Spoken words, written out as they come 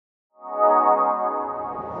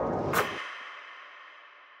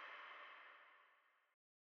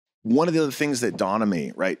one of the other things that dawn on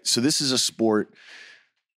me, right? So this is a sport,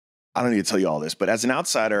 I don't need to tell you all this, but as an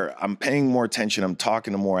outsider, I'm paying more attention. I'm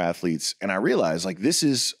talking to more athletes, and I realize like this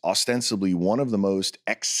is ostensibly one of the most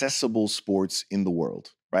accessible sports in the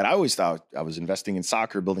world, right? I always thought I was investing in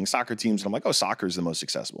soccer, building soccer teams, and I'm like, oh, soccer is the most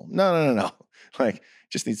accessible. No. Like,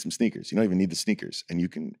 just need some sneakers. You don't even need the sneakers, and you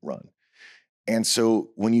can run. And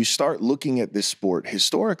so when you start looking at this sport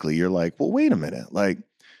historically, you're like, well, wait a minute. Like,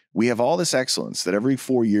 we have all this excellence that every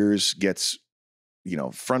 4 years gets,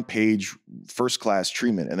 front page, first class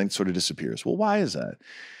treatment, and then sort of disappears. Well, why is that?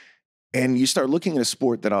 And you start looking at a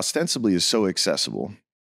sport that ostensibly is so accessible,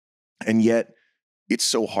 and yet it's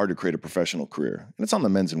so hard to create a professional career. And it's on the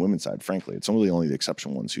men's and women's side, frankly. It's only the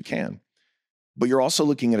exceptional ones who can. But you're also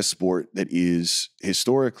looking at a sport that is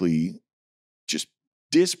historically just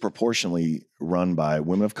disproportionately run by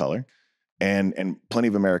women of color and plenty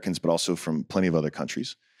of Americans, but also from plenty of other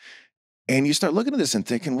countries. And you start looking at this and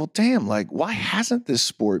thinking, well, damn, like, why hasn't this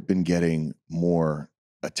sport been getting more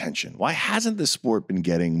attention? Why hasn't this sport been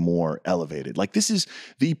getting more elevated? Like, this is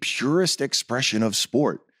the purest expression of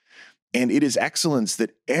sport. And it is excellence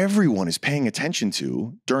that everyone is paying attention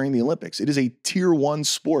to during the Olympics. It is a tier 1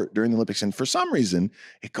 sport during the Olympics. And for some reason,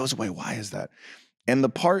 it goes away. Why is that? And the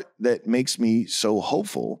part that makes me so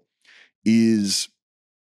hopeful is,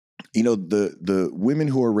 the women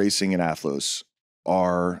who are racing in Athlos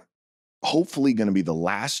are hopefully going to be the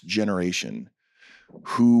last generation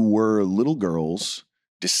who were little girls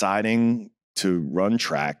deciding to run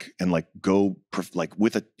track and go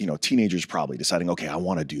with teenagers probably deciding, okay, I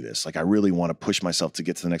want to do this. Like, I really want to push myself to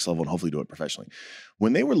get to the next level and hopefully do it professionally.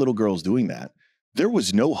 When they were little girls doing that, there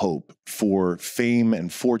was no hope for fame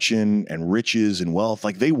and fortune and riches and wealth.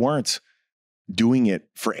 Like, they weren't doing it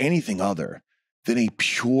for anything other than a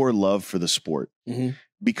pure love for the sport. Mm-hmm.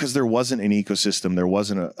 Because there wasn't an ecosystem, there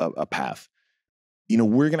wasn't a path.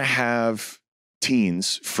 We're going to have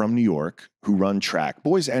teens from New York who run track,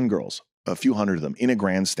 boys and girls, a few hundred of them, in a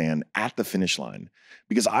grandstand at the finish line,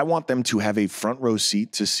 because I want them to have a front row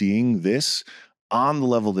seat to seeing this on the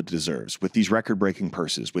level that it deserves, with these record-breaking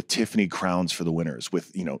purses, with Tiffany crowns for the winners,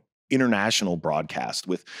 with, international broadcast,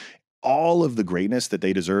 with all of the greatness that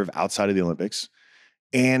they deserve outside of the Olympics.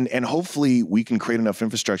 And hopefully we can create enough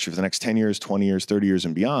infrastructure for the next 10 years, 20 years, 30 years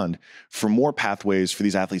and beyond for more pathways for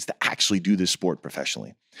these athletes to actually do this sport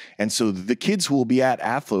professionally. And so the kids who will be at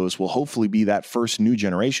Athlos will hopefully be that first new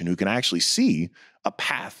generation who can actually see a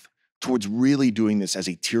path towards really doing this as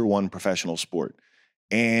a tier 1 professional sport.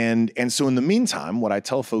 And so in the meantime, what I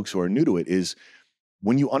tell folks who are new to it is,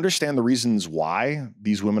 when you understand the reasons why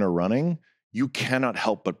these women are running, you cannot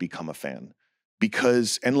help but become a fan.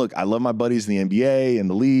 Because, and look, I love my buddies in the NBA and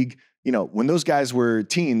the league. When those guys were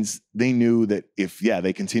teens, they knew that if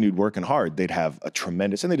they continued working hard, they'd have a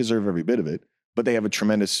tremendous, and they deserve every bit of it, but they have a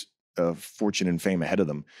tremendous fortune and fame ahead of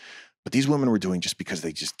them. But these women were doing just because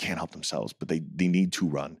they just can't help themselves, but they need to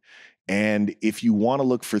run. And if you want to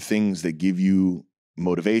look for things that give you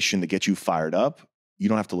motivation, that get you fired up, you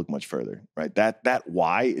don't have to look much further, right? That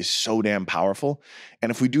why is so damn powerful. And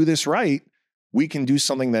if we do this right, we can do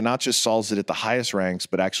something that not just solves it at the highest ranks,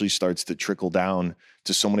 but actually starts to trickle down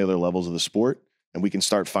to so many other levels of the sport. And we can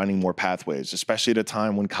start finding more pathways, especially at a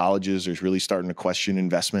time when colleges are really starting to question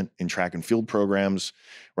investment in track and field programs,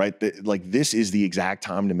 right? This is the exact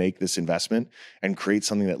time to make this investment and create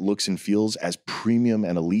something that looks and feels as premium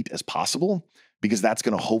and elite as possible, because that's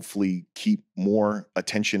going to hopefully keep more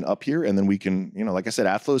attention up here. And then we can, like I said,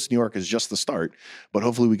 Athlos, New York is just the start, but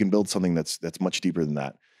hopefully we can build something that's much deeper than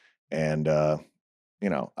that. And,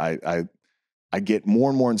 I get more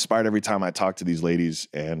and more inspired every time I talk to these ladies,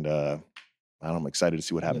 and I'm excited to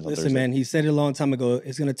see what happens. Listen, man, he said it a long time ago.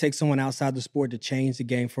 It's going to take someone outside the sport to change the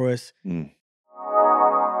game for us.